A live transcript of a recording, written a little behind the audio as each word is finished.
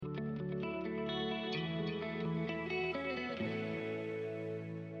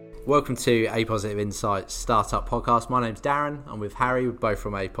Welcome to A Positive Insights Startup Podcast. My name's Darren. I'm with Harry, we're both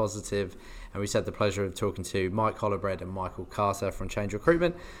from A Positive, and we had the pleasure of talking to Mike Hollowbread and Michael Carter from Change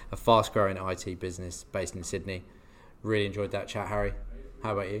Recruitment, a fast-growing IT business based in Sydney. Really enjoyed that chat, Harry.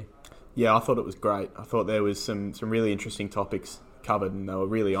 How about you? Yeah, I thought it was great. I thought there was some really interesting topics covered, and they were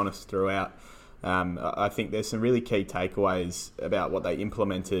really honest throughout. I think there's some really key takeaways about what they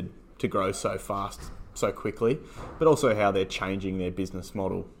implemented to grow so fast, so quickly, but also how they're changing their business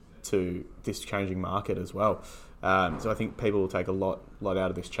model to this changing market as well. So I think people will take a lot out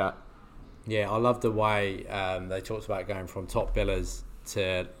of this chat. Yeah, I love the way they talked about going from top billers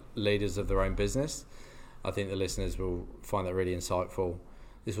to leaders of their own business. I think the listeners will find that really insightful.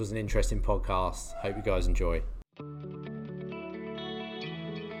 This was an interesting podcast. Hope you guys enjoy.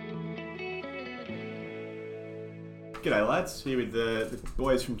 G'day lads, here with the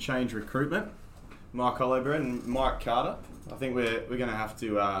boys from Change Recruitment, Mike Hollowbread and Mike Carter. I think we're going to have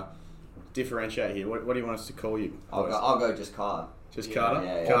to differentiate here. What do you want us to call you? I'll go just Carter. Just Carter?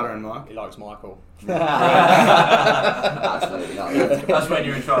 Yeah. Carter and Mike? He likes Michael. Absolutely not. That's when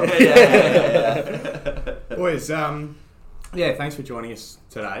you're in trouble. Boys, thanks for joining us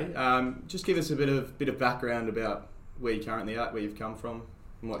today. Just give us a bit of background about where you're currently at, where you've come from,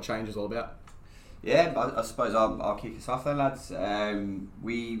 and what Change is all about. Yeah, I suppose I'll kick us off then, lads.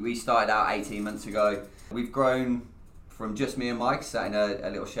 We started out 18 months ago. We've grown from just me and Mike sat in a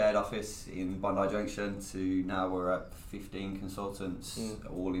little shared office in Bondi Junction to now we're at 15 consultants,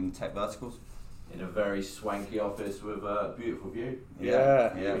 all in tech verticals. In a very swanky office with a beautiful view.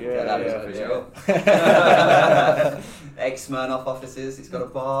 Yeah. Ex-Smirnoff offices, it's got a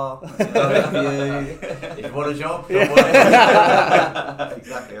bar, it's got a view. If you want a job,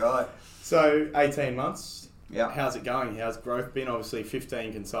 Exactly right. So, 18 months. Yeah. How's it going? How's growth been? Obviously,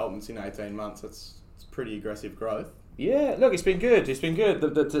 15 consultants in 18 months. It's pretty aggressive growth. Yeah, look, it's been good.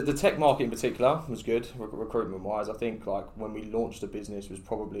 The tech market in particular was good, recruitment-wise. I think like when we launched the business was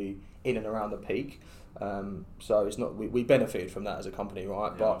probably in and around the peak. So it's not we benefited from that as a company,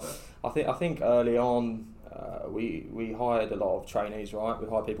 right? Yeah, but I think early on we hired a lot of trainees, right? We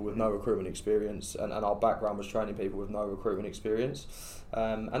hired people with no recruitment experience, and our background was training people with no recruitment experience,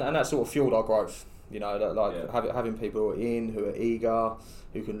 and that sort of fueled our growth. You know, having people who are eager,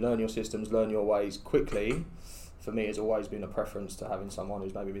 who can learn your systems, learn your ways quickly. For me, has always been a preference to having someone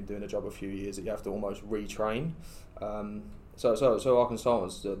who's maybe been doing a job a few years that you have to almost retrain. So our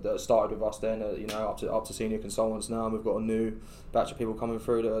consultants that started with us then, up to senior consultants now, and we've got a new batch of people coming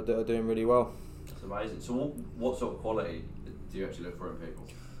through that are doing really well. That's amazing. So what sort of quality do you actually look for in people?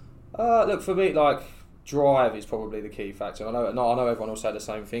 Look, for me, like, drive is probably the key factor. I know everyone will say the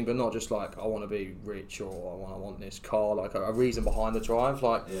same thing, but not just like I want to be rich or I want this car. Like a reason behind the drive.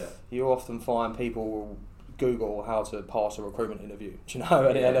 Like you often find people will Google how to pass a recruitment interview,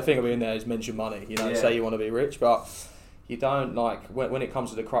 and the thing in there is mention money. Say you want to be rich, but you don't, like when it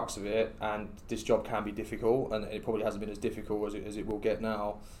comes to the crux of it. And this job can be difficult, and it probably hasn't been as difficult as it will get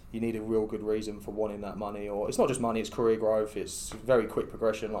now. You need a real good reason for wanting that money, or it's not just money; it's career growth. It's very quick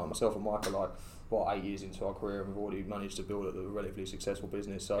progression. Like myself and Mike are 8 years into our career, and we've already managed to build a relatively successful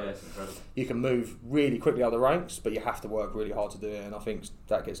business. So you can move really quickly up the ranks, but you have to work really hard to do it. And I think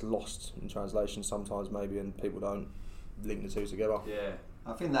that gets lost in translation sometimes, maybe, and people don't link the two together. Yeah,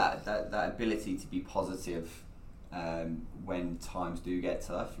 I think that ability to be positive when times do get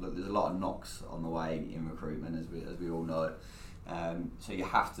tough. Look, there's a lot of knocks on the way in recruitment, as we all know. So you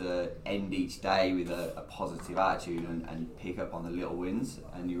have to end each day with a positive attitude and pick up on the little wins,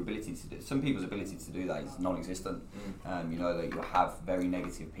 and your ability to do. Some people's ability to do that is non-existent. That you'll have very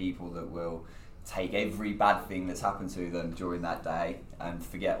negative people that will take every bad thing that's happened to them during that day and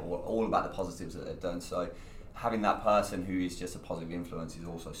forget all about the positives that they've done. So having that person who is just a positive influence is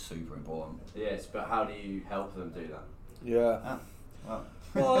also super important. Yes, but how do you help them do that? Yeah.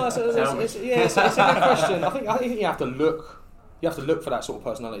 Well, it's a good question. I think you have to look. You have to look for that sort of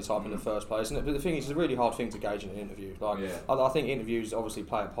personality type in the first place, but the thing is, it's a really hard thing to gauge in an interview. I think interviews obviously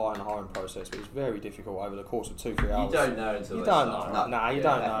play a part in the hiring process, but it's very difficult over the course of 2-3 hours. You don't know until you they don't start. know. You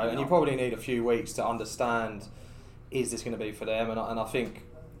don't know, and you probably need a few weeks to understand, is this going to be for them? And I think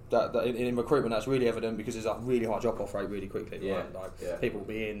that in recruitment that's really evident because there's a really high drop-off rate really quickly. Yeah. Right? People will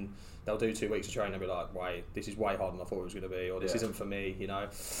be in, they'll do 2 weeks of training, they'll be like, wait, this is way harder than I thought it was going to be, or this isn't for me. I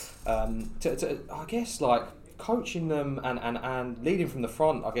guess coaching them and leading from the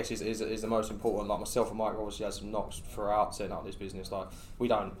front, I guess, is the most important. Like myself and Mike obviously had some knocks throughout setting up this business. Like we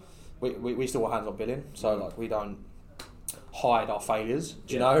still have hands-on billing, so we don't hide our failures.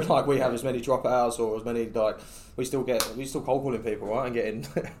 Do you know? Like we have as many dropouts or as many we still cold calling people, right, and getting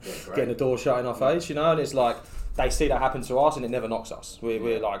the door shut in our face. And it's like they see that happen to us and it never knocks us.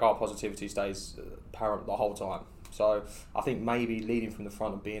 We're like, our positivity stays apparent the whole time. So I think maybe leading from the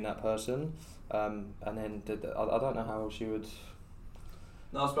front and being that person, and then I don't know how else you would.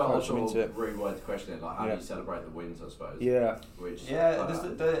 No, I suppose I'll sort of reword the question, like how do you celebrate the wins, I suppose. Yeah. Which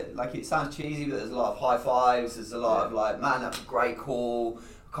like it sounds cheesy, but there's a lot of high fives. There's a lot of like, man, that's a great call.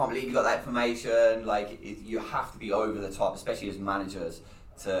 I can't believe you got that information. Like you have to be over the top, especially as managers,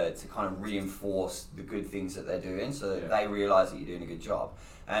 to kind of reinforce the good things that they're doing, so that they realise that you're doing a good job.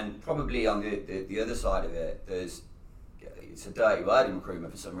 And probably on the other side of it, it's a dirty word in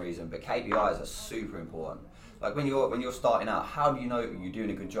recruitment for some reason, but KPIs are super important. Like when you're starting out, how do you know you're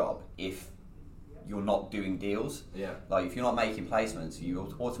doing a good job if you're not doing deals? Yeah. Like if you're not making placements,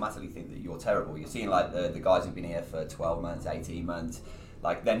 you automatically think that you're terrible. You're seeing like the guys who've been here for 12 months, 18 months,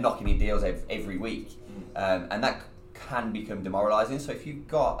 like they're knocking in deals every week, and that can become demoralising. So if you've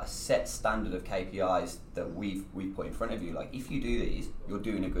got a set standard of KPIs that we've put in front of you, like if you do these, you're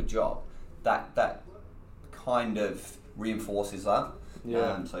doing a good job. That kind of reinforces that.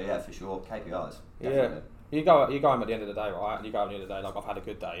 Yeah. So yeah, for sure, KPIs. Definitely. Yeah. You go home at the end of the day, right? And you go home at the end of the day, like I've had a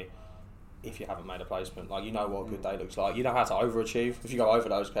good day. If you haven't made a placement, like you know what a good day looks like. You know how to overachieve. If you go over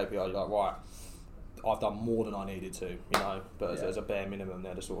those KPIs, you're like, right, I've done more than I needed to, you know. But as a bare minimum,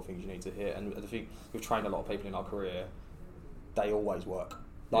 they're the sort of things you need to hit. And I think we've trained a lot of people in our career. They always work.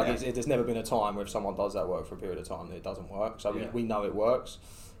 Like there's never been a time where if someone does that work for a period of time that it doesn't work. So we know it works.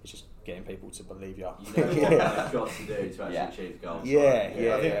 It's just getting people to believe you. You know what you've got to do to actually achieve goals.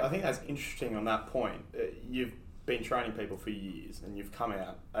 I think that's interesting on that point. You've been training people for years and you've come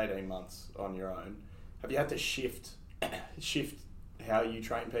out 18 months on your own. Have you had to shift how you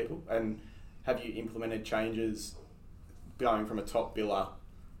train people? And have you implemented changes going from a top biller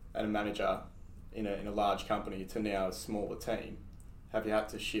and a manager in a large company to now a smaller team? Have you had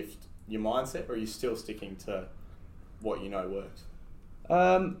to shift your mindset, or are you still sticking to what you know works?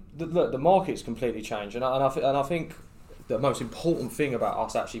 The market's completely changed, and I think the most important thing about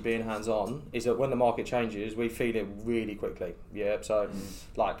us actually being hands-on is that when the market changes, we feel it really quickly. Yeah, so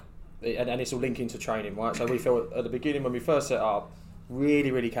and it's all linking to training, right? So we feel at the beginning when we first set up,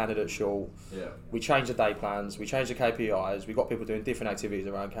 really candidate short. Yeah. We changed the day plans, we changed the KPIs, we got people doing different activities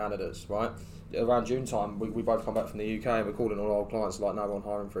around candidates, right? Around June time, we both come back from the UK and we're calling all our clients like, no, we're on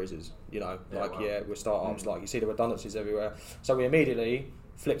hiring freezes. You know, we're startups, like you see the redundancies everywhere. So we immediately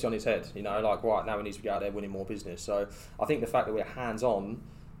flipped on his head, you know, like, right, now we need to be out there winning more business. So I think the fact that we're hands-on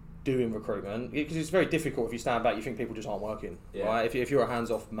doing recruitment, because it's very difficult if you stand back, you think people just aren't working, right? If you're a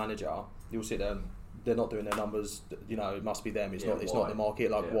hands-off manager, you'll sit there, they're not doing their numbers, you know, it must be them, it's not the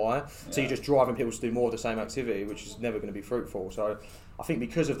market, why? So you're just driving people to do more of the same activity, which is never going to be fruitful. So I think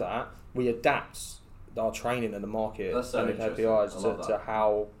because of that, we adapt our training and the market and the KPIs to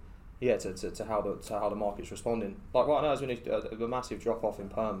how how the market's responding. Like right now, there's been a massive drop off in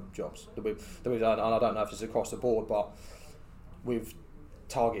perm jobs that we've done, and I don't know if it's across the board, but we've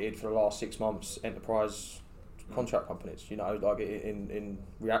targeted for the last 6 months enterprise contract companies, you know, like in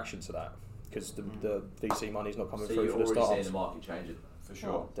reaction to that, because the VC money's not coming through for the startups. So you're already seeing the market changing, for sure.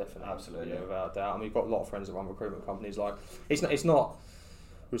 Oh, definitely, absolutely, without a doubt. And we've got a lot of friends that run recruitment companies. Like it's not.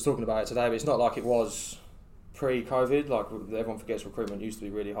 We were talking about it today, but it's not like it was pre-COVID. Like everyone forgets, recruitment used to be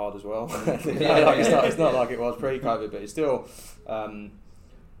really hard as well. It's not like it was pre-COVID, but it's still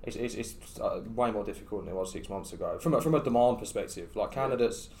it's way more difficult than it was 6 months ago. From a demand perspective, like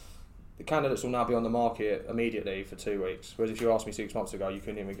the candidates will now be on the market immediately for 2 weeks. Whereas if you asked me 6 months ago, you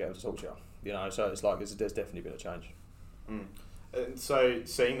couldn't even get them to talk to you. You know, so it's like there's definitely been a change. And so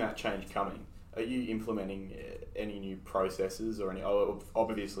seeing that change coming, are you implementing any new processes or any?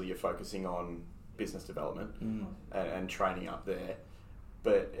 Obviously, you're focusing on business development and training up there.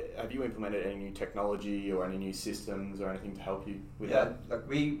 But have you implemented any new technology or any new systems or anything to help you with that? Yeah, like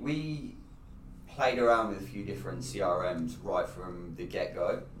we played around with a few different CRMs right from the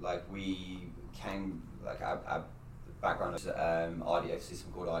get-go. Like we came, like our background was a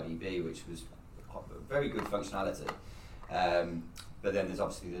system called IDB, which was very good functionality. But then there's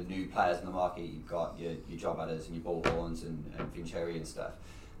obviously the new players in the market. You've got your job adders and your bullhorns and Vincherry and stuff.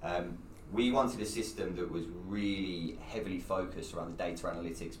 We wanted a system that was really heavily focused around the data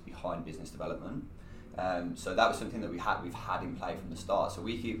analytics behind business development. So that was something that we've had in play from the start. So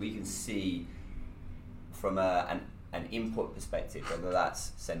we can see from an input perspective, whether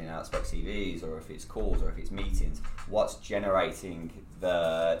that's sending out spec CVs or if it's calls or if it's meetings, what's generating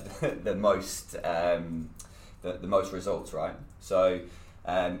the most the most results, right? So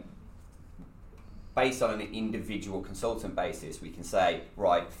based on an individual consultant basis, we can say,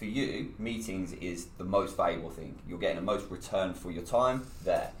 right, for you, meetings is the most valuable thing. You're getting the most return for your time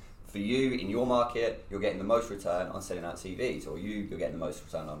there. for you in your market, you're getting the most return on sending out CVs, or you're getting the most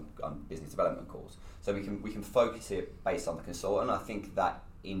return on business development calls. So we can focus it based on the consultant. I think that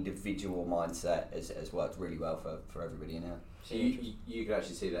individual mindset has worked really well for everybody in here. So you can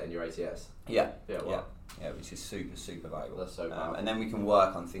actually see that in your ATS? Yeah, which is super valuable. That's so powerful. And then we can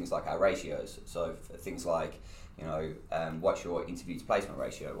work on things like our ratios. So things like, what's your interview to placement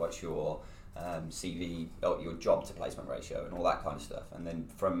ratio? What's your CV, or your job to placement ratio, and all that kind of stuff. And then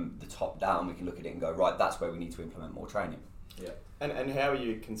from the top down, we can look at it and go, right, that's where we need to implement more training. Yeah. And how are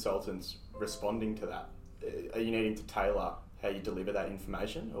you consultants responding to that? Are you needing to tailor how you deliver that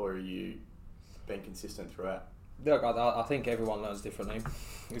information, or are you being consistent throughout? Look, I think everyone learns differently.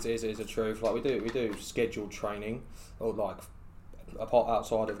 It's a truth. Like we do scheduled training, or like apart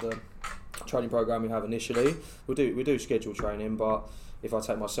outside of the training program we have initially, we do scheduled training. But if I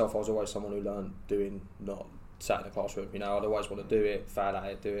take myself, I was always someone who learned doing, not sat in a classroom. I'd always want to do it, fail at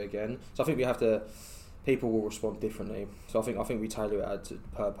it, do it again. So I think we have to. People will respond differently. So I think we tailor it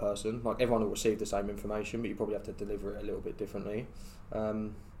per person. Like everyone will receive the same information, but you probably have to deliver it a little bit differently.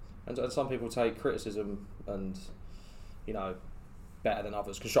 And some people take criticism and, better than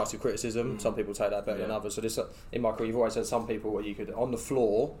others. Constructive criticism, some people take that better than others. So this, in my career, you've always had some people where you could, on the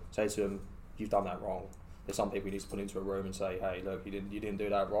floor, say to them, you've done that wrong. There's some people you need to put into a room and say, hey, look, you didn't do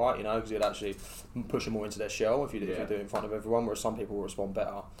that right, because you'd actually push them more into their shell if you do it in front of everyone, whereas some people will respond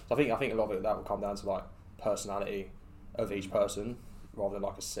better. So I think a lot of it, that will come down to like personality of each person rather than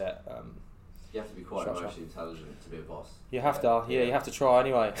like a set. You have to be quite emotionally intelligent to be a boss. You have to, you have to try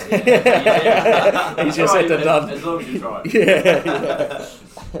anyway. Easier said than done. As long as you try.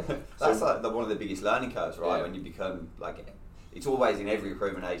 That's like one of the biggest learning curves, right? Yeah. When you become it's always in every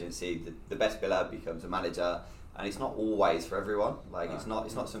recruitment agency, the best biller becomes a manager, and it's not always for everyone. It's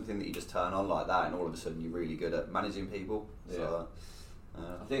not something that you just turn on like that and all of a sudden you're really good at managing people. Yeah. So,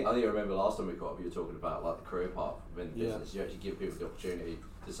 I think I remember last time we got up, you were talking about like the career path within the business. You actually give people the opportunity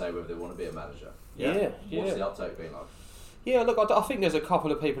to say whether they want to be a manager. What's the uptake been like? Yeah, look, I think there's a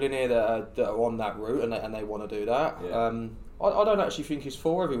couple of people in here that are on that route and they want to do that. Yeah. I don't actually think it's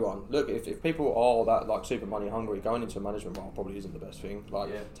for everyone. Look, if people are that like super money hungry, going into a management role probably isn't the best thing.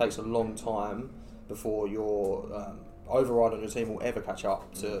 It takes a long time before your override on your team will ever catch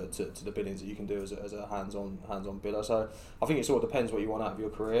up to the billings that you can do as a hands-on biller. So I think it sort of depends what you want out of your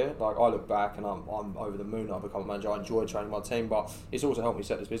career. Like I look back and I'm over the moon that I've become a manager. I enjoy training my team, but it's also helped me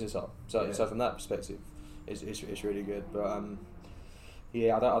set this business up. So from that perspective, it's really good. But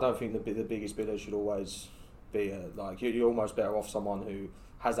I don't think the biggest biller should always be you're almost better off someone who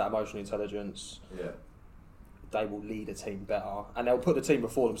has that emotional intelligence. Yeah. They will lead a team better, and they'll put the team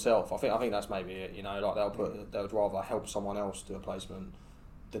before themselves. I think that's maybe it. They'd rather help someone else do a placement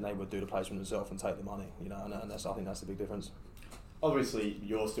than they would do the placement themselves and take the money. And I think that's the big difference. Obviously,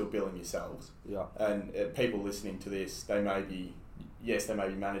 you're still billing yourselves. Yeah. And people listening to this, they may be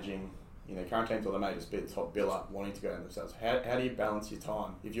managing, current teams, or they may just be the top biller wanting to go in themselves. How do you balance your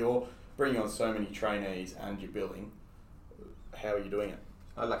time if you're bringing on so many trainees and you're billing? How are you doing it?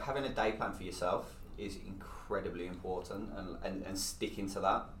 Having a day plan for yourself is incredibly important, and sticking to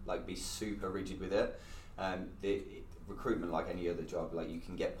that, be super rigid with it. Recruitment, like any other job, you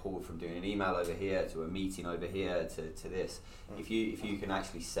can get pulled from doing an email over here to a meeting over here to this. If you can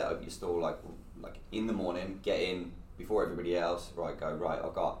actually set up your stall like in the morning, get in before everybody else, I've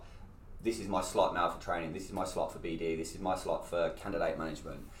got, this is my slot now for training, this is my slot for BD, this is my slot for candidate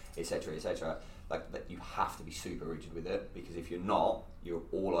management, etc. That you have to be super rigid with it, because if you're not, you're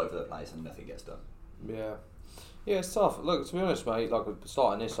all over the place and nothing gets done. Yeah, it's tough. Look, to be honest, mate,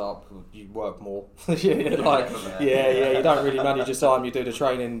 starting this up, you work more. You don't really manage your time. You do the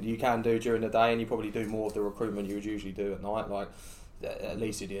training you can do during the day, and you probably do more of the recruitment you would usually do at night, at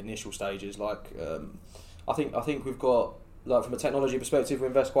least in the initial stages. I think we've got, from a technology perspective, we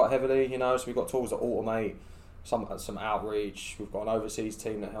invest quite heavily, so we've got tools that automate some outreach. We've got an overseas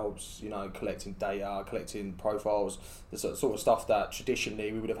team that helps, collecting data, collecting profiles, the sort of stuff that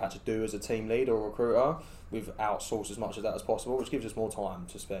traditionally we would have had to do as a team lead or a recruiter. We've outsourced as much of that as possible, which gives us more time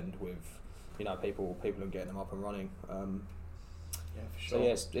to spend with, people and getting them up and running. For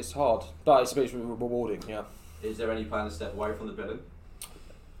sure. So it's hard, but it's rewarding. Yeah. Is there any plan to step away from the billing?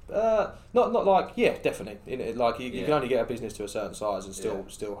 Not definitely. You can only get a business to a certain size and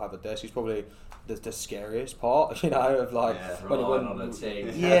still have a desk. It's probably the scariest part, of relying on a team.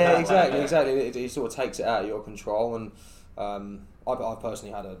 Yeah, exactly. It sort of takes it out of your control, and I've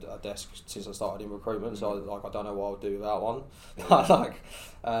personally had a desk since I started in recruitment, so I don't know what I'll do without one.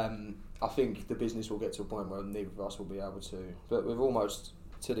 I think the business will get to a point where neither of us will be able to. But we've almost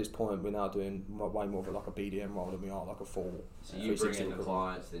to this point, we're now doing way more of like a BDM role than we are like a full. So you bring in the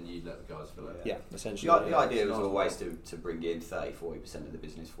clients, then you let the guys fill it. Yeah, essentially. The idea was always to bring in 30-40% of the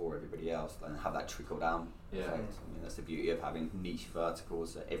business for everybody else and have that trickle down effect. I mean, that's the beauty of having niche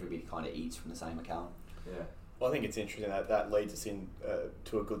verticals that everybody kind of eats from the same account. Yeah. Well, I think it's interesting that leads us in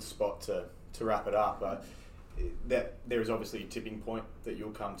to a good spot to wrap it up. That there is obviously a tipping point that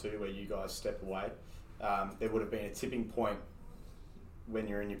you'll come to where you guys step away. There would have been a tipping point when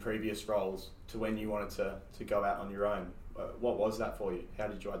you're in your previous roles to when you wanted to go out on your own. What was that for you? How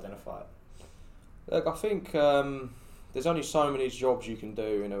did you identify it? Look, I think there's only so many jobs you can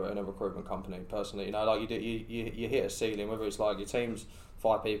do in a recruitment company. Personally, like you hit a ceiling. Whether it's like your team's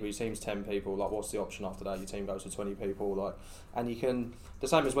 5 people, your team's 10 people. Like, what's the option after that? Your team goes to 20 people. Like, and you can the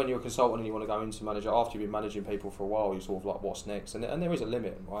same as when you're a consultant and you want to go into manager. After you've been managing people for a while, you sort of like, what's next? And there is a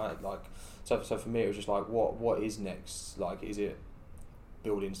limit, right? Like, so for me, it was just like, what is next? Like, is it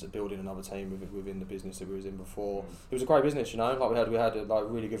building another team within the business that we was in before? It was a great business, like we had like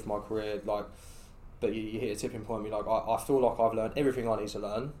really good for my career, like, but you hit a tipping point and you're like, I feel like I've learned everything I need to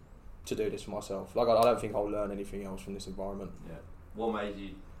learn to do this for myself. Like, I don't think I'll learn anything else from this environment. Yeah. What made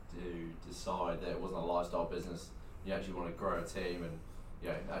you to decide that it wasn't a lifestyle business? You actually want to grow a team and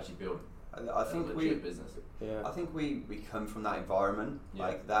actually build I think a legit business. Yeah. I think we come from that environment,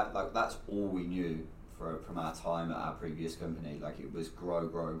 like that's all we knew from our time at our previous company. Like, it was grow,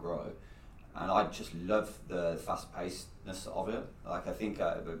 and I just love the fast pacedness of it. Like, I think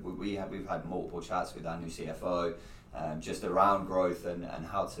we've had multiple chats with our new CFO, just around growth and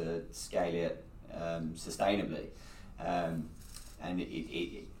how to scale it sustainably. And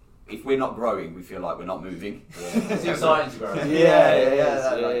if we're not growing, we feel like we're not moving. It's exciting to grow. It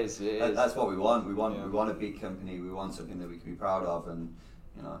is. That's what we want. We want a big company. We want something that we can be proud of, and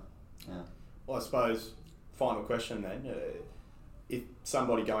Well, I suppose, final question then, if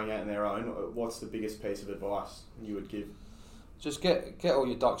somebody going out on their own, what's the biggest piece of advice you would give? Just get all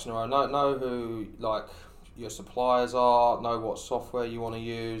your ducks in a row. Know who like your suppliers are, know what software you want to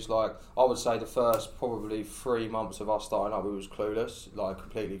use. Like, I would say the first probably 3 months of us starting up, we was clueless, like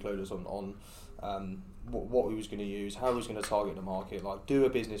completely clueless on what we was going to use, how we was going to target the market. Like, do a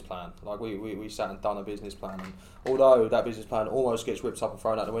business plan. Like, we sat and done a business plan, and although that business plan almost gets ripped up and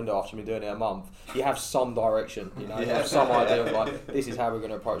thrown out the window after me doing it a month, you have some direction, you have some idea of like, this is how we're going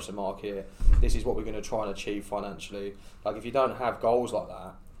to approach the market, this is what we're going to try and achieve financially. Like, if you don't have goals like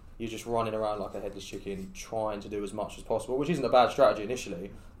that, you're just running around like a headless chicken trying to do as much as possible, which isn't a bad strategy initially,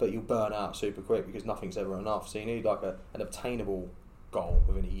 but you'll burn out super quick because nothing's ever enough. So you need like an obtainable goal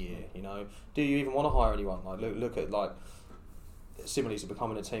within a year. Do you even want to hire anyone? Like, look at like similarly to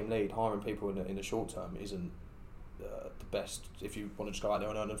becoming a team lead, hiring people in the short term isn't the best if you want to just go out there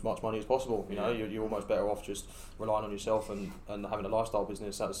and earn as much money as possible. You're almost better off just relying on yourself and having a lifestyle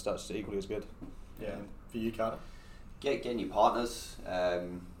business. That's equally as good. Yeah. For you, Carter? Getting your partners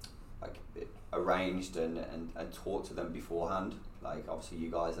arranged and talk to them beforehand. Like, obviously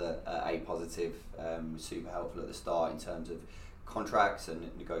you guys are A positive, super helpful at the start in terms of contracts and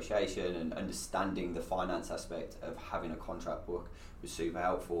negotiation and understanding the finance aspect of having a contract book was super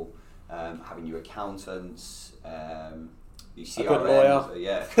helpful. Having your accountants, your CRM, a good lawyer. So,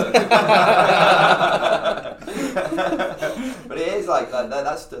 yeah. But it is like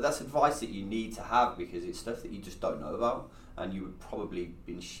that's advice that you need to have, because it's stuff that you just don't know about, and you would probably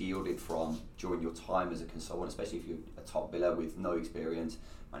been shielded from during your time as a consultant, especially if you're a top biller with no experience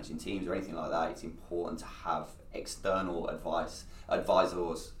managing teams or anything like that. It's important to have external advisors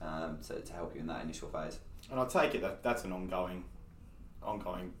to help you in that initial phase. And I take it that's an ongoing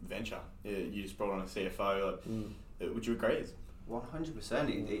venture. You just brought on a CFO. Would you agree?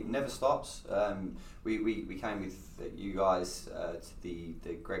 100%. It never stops. We came with you guys to the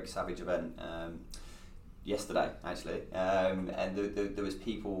Greg Savage event yesterday, actually, and there was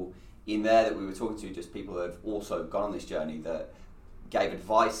people in there that we were talking to, just people who have also gone on this journey that gave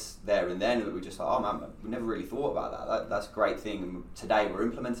advice there and then. We were just like, oh man, we never really thought about that. That's a great thing, and today we're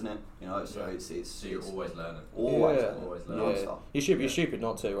implementing it. So you're always learning. Always learning. Yeah. You're stupid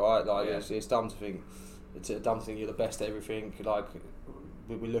not to, right? Like, it's dumb to think. It's a dumb thing. You're the best at everything. Like,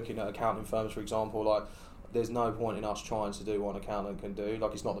 we're looking at accounting firms, for example. Like, there's no point in us trying to do what an accountant can do.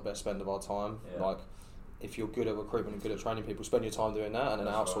 Like, it's not the best spend of our time. Yeah. Like, if you're good at recruitment and good at training people, spend your time doing that, and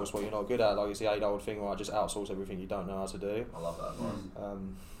then outsource what you're not good at. Like, it's the age-old thing, right? Just outsource everything you don't know how to do. I love that advice.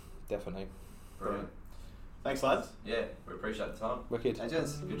 Definitely. Brilliant. Thanks, lads. Yeah, we appreciate the time. Wicked. Hey,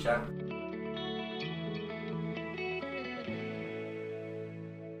 gents. Good chat.